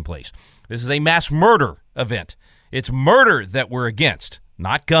shooting taking place. This is a mass murder event. It's murder that we're against,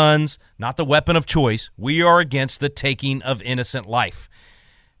 not guns, not the weapon of choice. We are against the taking of innocent life.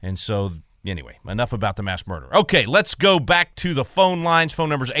 And so, anyway, enough about the mass murder. Okay, let's go back to the phone lines. Phone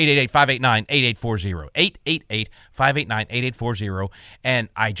number is 888-589-8840, 888-589-8840. And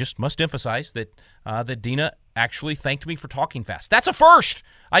I just must emphasize that Dina actually thanked me for talking fast. That's a first.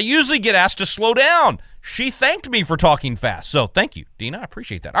 I usually get asked to slow down. She thanked me for talking fast. So thank you, Dina. I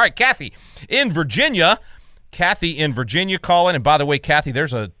appreciate that. All right, Kathy in Virginia. Calling. And by the way, Kathy,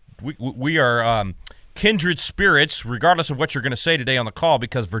 we are kindred spirits, regardless of what you're going to say today on the call,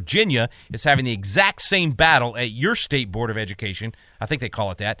 because Virginia is having the exact same battle at your state board of education, I think they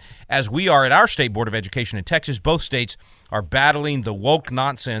call it that, as we are at our state board of education in Texas. Both states are battling the woke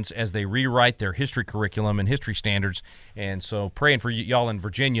nonsense as they rewrite their history curriculum and history standards. And so praying for y'all in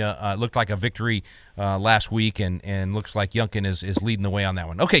Virginia. It looked like a victory last week, and looks like Youngkin is leading the way on that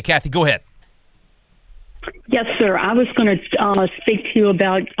one. Okay, Kathy, go ahead. Yes, sir. I was going to speak to you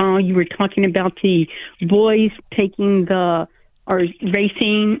about, you were talking about the boys taking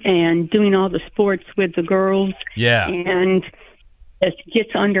racing and doing all the sports with the girls. Yeah. And it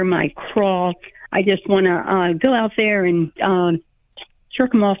gets under my craw. I just want to go out there and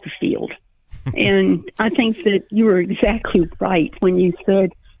jerk them off the field. And I think that you were exactly right when you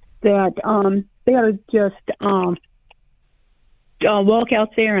said that they ought to just walk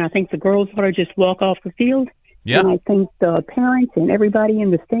out there, and I think the girls ought to just walk off the field Yeah. And I think the parents and everybody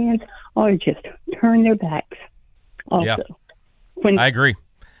in the stands ought to just turn their backs also. Yeah. I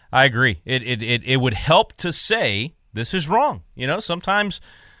agree. It would help to say this is wrong. You know, sometimes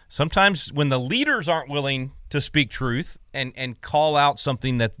when the leaders aren't willing to speak truth and call out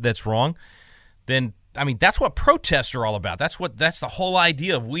something that's wrong, then I mean that's what protests are all about. That's the whole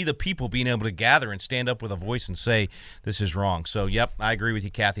idea of we the people being able to gather and stand up with a voice and say this is wrong. So yep, I agree with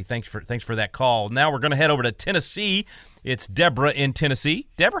you, Kathy. Thanks for that call. Now we're going to head over to Tennessee. It's Deborah in Tennessee.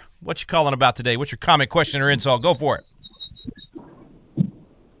 Deborah, what you calling about today? What's your comment, question, or insult? Go for it.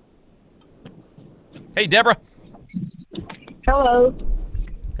 Hey, Deborah. Hello.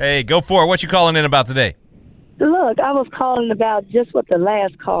 Hey, go for it. What you calling in about today? Look, I was calling about just what the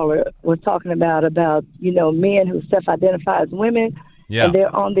last caller was talking about, men who self-identify as women, and they're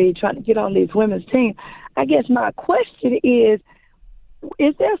trying to get on these women's teams. I guess my question is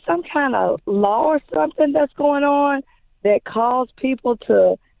there some kind of law or something that's going on that calls people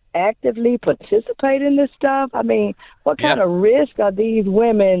to actively participate in this stuff? I mean, what kind of risk are these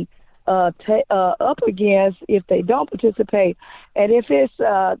women up against if they don't participate? And if it's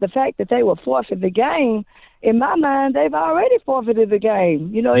the fact that they will forfeit the game, in my mind, they've already forfeited the game.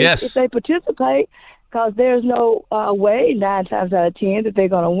 You know, if they participate, because there's no way 9 times out of 10 that they're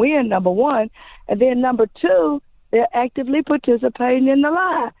going to win, number one. And then number two, they're actively participating in the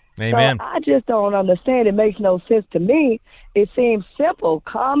lie. Amen. So I just don't understand. It makes no sense to me. It seems simple,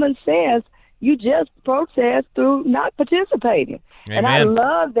 common sense. You just protest through not participating. Amen. And I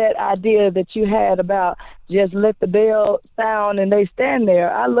love that idea that you had about just let the bell sound and they stand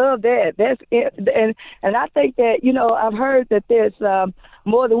there. I love that. That's it. And I think that, I've heard that there's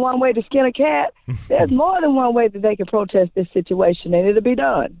more than one way to skin a cat. There's more than one way that they can protest this situation, and it'll be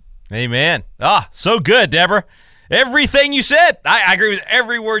done. Amen. So good, Deborah. Everything you said, I agree with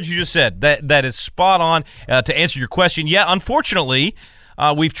every word you just said. That is spot on to answer your question. Yeah, unfortunately,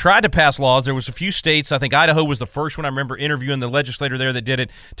 we've tried to pass laws. There was a few states. I think Idaho was the first one. I remember interviewing the legislator there that did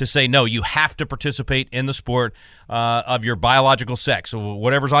it to say, no, you have to participate in the sport of your biological sex. So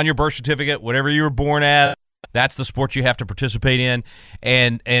whatever's on your birth certificate, whatever you were born as, that's the sport you have to participate in.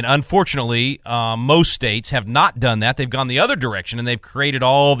 And unfortunately, most states have not done that. They've gone the other direction, and they've created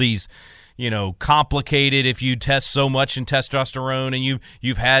all these complicated, if you test so much in testosterone and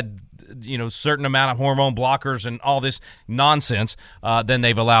you've had certain amount of hormone blockers and all this nonsense, then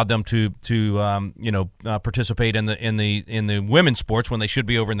they've allowed them to participate in the women's sports when they should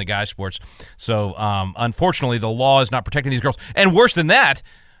be over in the guys' sports. So unfortunately, the law is not protecting these girls, and worse than that,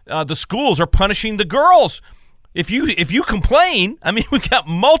 the schools are punishing the girls. If you complain, I mean, we've got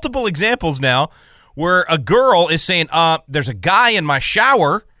multiple examples now where a girl is saying, "There's a guy in my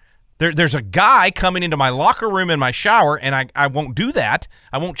shower." There's a guy coming into my locker room in my shower, and I won't do that.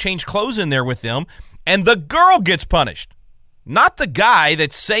 I won't change clothes in there with them. And the girl gets punished, not the guy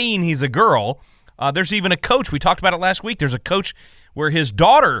that's saying he's a girl. There's even a coach. We talked about it last week. There's a coach where his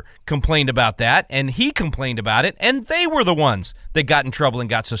daughter complained about that, and he complained about it, and they were the ones that got in trouble and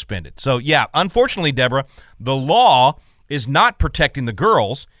got suspended. So, yeah, unfortunately, Deborah, the law is not protecting the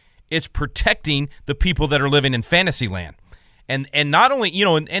girls. It's protecting the people that are living in fantasy land. And not only,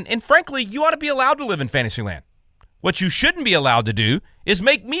 and frankly, you ought to be allowed to live in Fantasyland. What you shouldn't be allowed to do is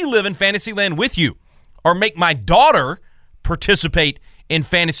make me live in Fantasyland with you, or make my daughter participate in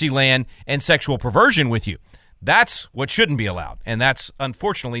Fantasyland and sexual perversion with you. That's what shouldn't be allowed, and that's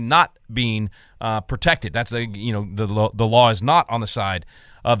unfortunately not being protected. That's the law is not on the side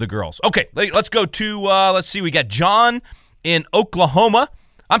of the girls. Okay, let's go to let's see. We got John in Oklahoma.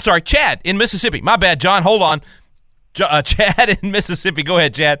 I'm sorry, Chad in Mississippi. My bad, John. Hold on. Chad in Mississippi. Go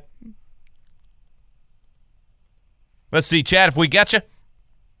ahead, Chad. Let's see, Chad, if we got you.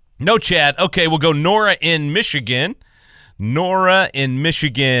 No, Chad. Okay, we'll go Nora in Michigan. Nora in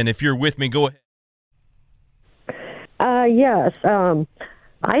Michigan, if you're with me, go ahead. Yes.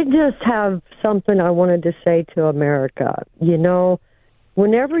 I just have something I wanted to say to America.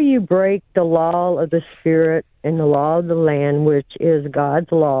 Whenever you break the law of the Spirit and the law of the land, which is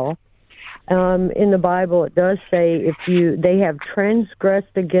God's law, in the Bible, it does say they have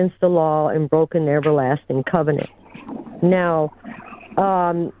transgressed against the law and broken the everlasting covenant. Now,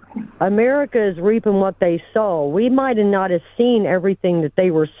 America is reaping what they sow. We might have not have seen everything that they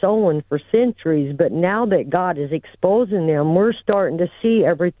were sowing for centuries, but now that God is exposing them, we're starting to see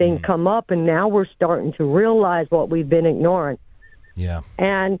everything come up, and now we're starting to realize what we've been ignoring. Yeah.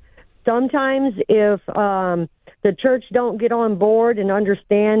 And sometimes if the church don't get on board and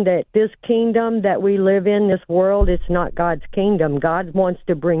understand that this kingdom that we live in, this world, it's not God's kingdom. God wants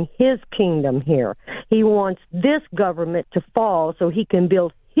to bring his kingdom here. He wants this government to fall so he can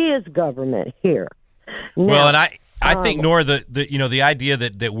build his government here. Well, and I think, Nora, the idea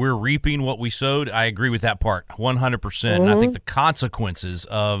that we're reaping what we sowed, I agree with that part 100%. And I think the consequences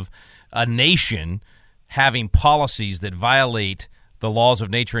of a nation having policies that violate the laws of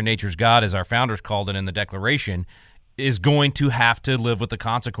nature and nature's God, as our founders called it in the Declaration, is going to have to live with the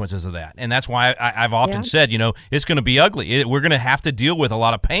consequences of that. And that's why I've often said, it's going to be ugly. We're going to have to deal with a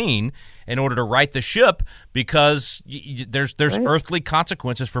lot of pain in order to right the ship, because there's earthly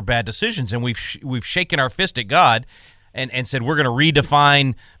consequences for bad decisions. And we've shaken our fist at God and said, we're going to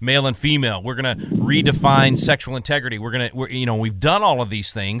redefine male and female. We're going to redefine sexual integrity. We've done all of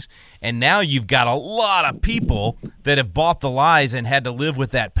these things. And now you've got a lot of people that have bought the lies and had to live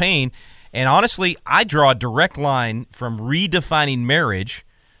with that pain. And honestly, I draw a direct line from redefining marriage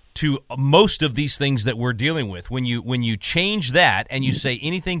to most of these things that we're dealing with. When you change that and you say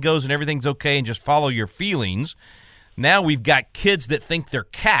anything goes and everything's okay and just follow your feelings, now we've got kids that think they're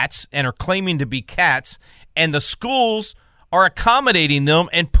cats and are claiming to be cats, and the schools are accommodating them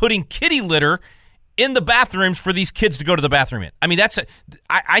and putting kitty litter in the bathrooms for these kids to go to the bathroom in. I mean,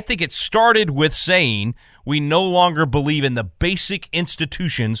 I think it started with saying we no longer believe in the basic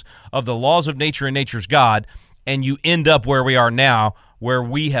institutions of the laws of nature and nature's God, and you end up where we are now, where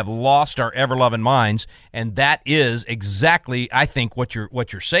we have lost our ever-loving minds. And that is exactly, I think, what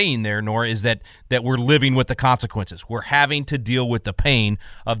you're saying there, Nora, is that we're living with the consequences. We're having to deal with the pain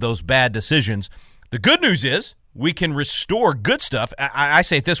of those bad decisions. The good news is we can restore good stuff. I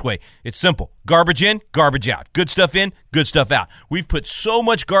say it this way. It's simple. Garbage in, garbage out. Good stuff in, good stuff out. We've put so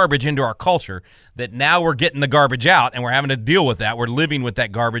much garbage into our culture that now we're getting the garbage out, and we're having to deal with that. We're living with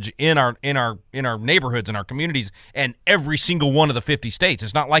that garbage in our neighborhoods and our communities and every single one of the 50 states.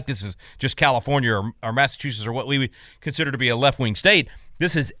 It's not like this is just California or Massachusetts or what we would consider to be a left-wing state.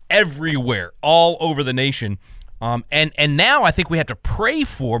 This is everywhere, all over the nation. And now I think we have to pray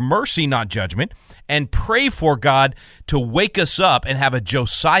for mercy, not judgment, and pray for God to wake us up and have a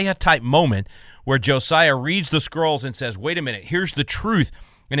Josiah-type moment where Josiah reads the scrolls and says, wait a minute, here's the truth.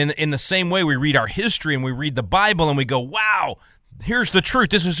 And in the same way, we read our history and we read the Bible and we go, wow, here's the truth.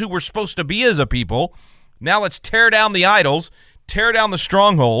 This is who we're supposed to be as a people. Now let's tear down the idols, tear down the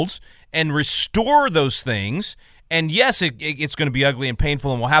strongholds, and restore those things. And yes, it's going to be ugly and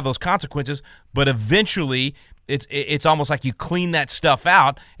painful and we'll have those consequences, but eventually it's almost like you clean that stuff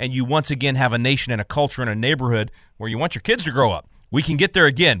out and you once again have a nation and a culture and a neighborhood where you want your kids to grow up. We can get there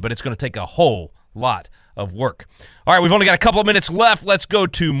again, but it's going to take a whole lot of work. All right, we've only got a couple of minutes left. Let's go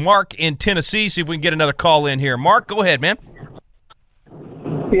to Mark in Tennessee, see if we can get another call in here. Mark, go ahead, man.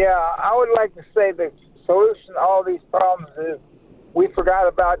 Yeah, I would like to say the solution to all these problems is we forgot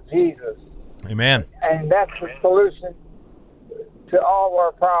about Jesus. Amen. And that's the solution to all of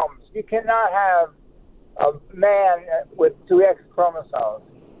our problems. You cannot have a man with two X chromosomes.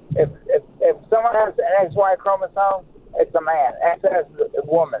 If someone has an XY chromosome, it's a man. X has a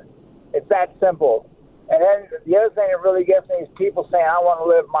woman. It's that simple. And then the other thing that really gets me is people saying, I want to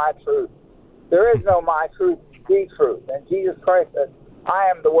live my truth. There is no my truth, the truth. And Jesus Christ said, I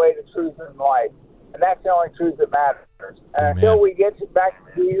am the way, the truth, and the life. And that's the only truth that matters. And Amen. Until we get back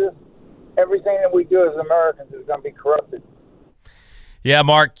to Jesus, everything that we do as Americans is going to be corrupted. Yeah,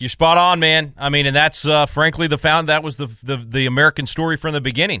 Mark, you're spot on, man. I mean, and that's frankly that was the American story from the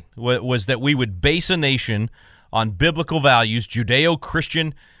beginning, was that we would base a nation on biblical values,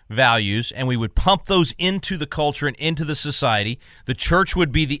 Judeo-Christian values, and we would pump those into the culture and into the society. The church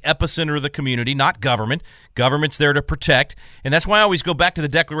would be the epicenter of the community, not government. Government's there to protect. And that's why I always go back to the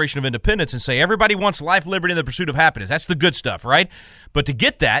Declaration of Independence and say everybody wants life, liberty, and the pursuit of happiness. That's the good stuff, right? But to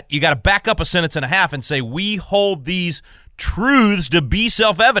get that, you got to back up a sentence and a half and say we hold these truths to be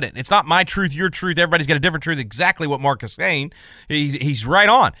self-evident. It's not my truth, your truth. Everybody's got a different truth. Exactly what Mark is saying. He's right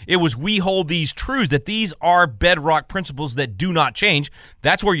on. It was we hold these truths, that these are bedrock principles that do not change.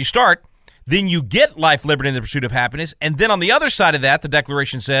 That's where you start. Then you get life, liberty, and the pursuit of happiness. And then on the other side of that, the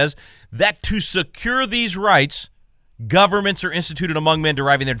Declaration says that to secure these rights, governments are instituted among men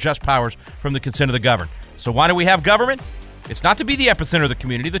deriving their just powers from the consent of the governed. So why do we have government? It's not to be the epicenter of the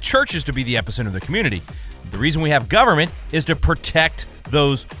community. The church is to be the epicenter of the community. The reason we have government is to protect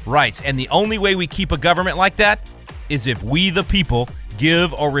those rights. And the only way we keep a government like that is if we, the people,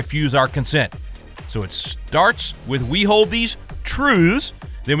 give or refuse our consent. So it starts with we hold these truths,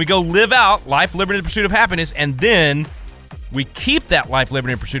 then we go live out life, liberty, and the pursuit of happiness, and then we keep that life,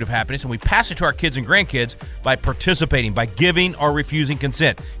 liberty, and pursuit of happiness, and we pass it to our kids and grandkids by participating, by giving or refusing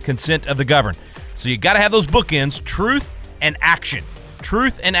consent of the governed. So you got to have those bookends, truth and action.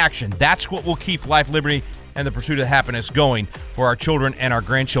 Truth and action. That's what will keep life, liberty, and the pursuit of happiness going for our children and our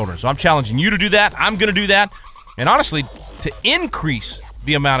grandchildren. So I'm challenging you to do that. I'm going to do that. And honestly, to increase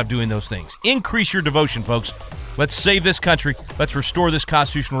the amount of doing those things. Increase your devotion, folks. Let's save this country. Let's restore this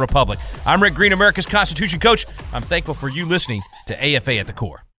constitutional republic. I'm Rick Green, America's Constitution Coach. I'm thankful for you listening to AFA at the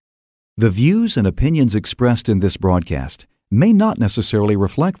Core. The views and opinions expressed in this broadcast may not necessarily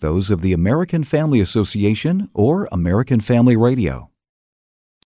reflect those of the American Family Association or American Family Radio.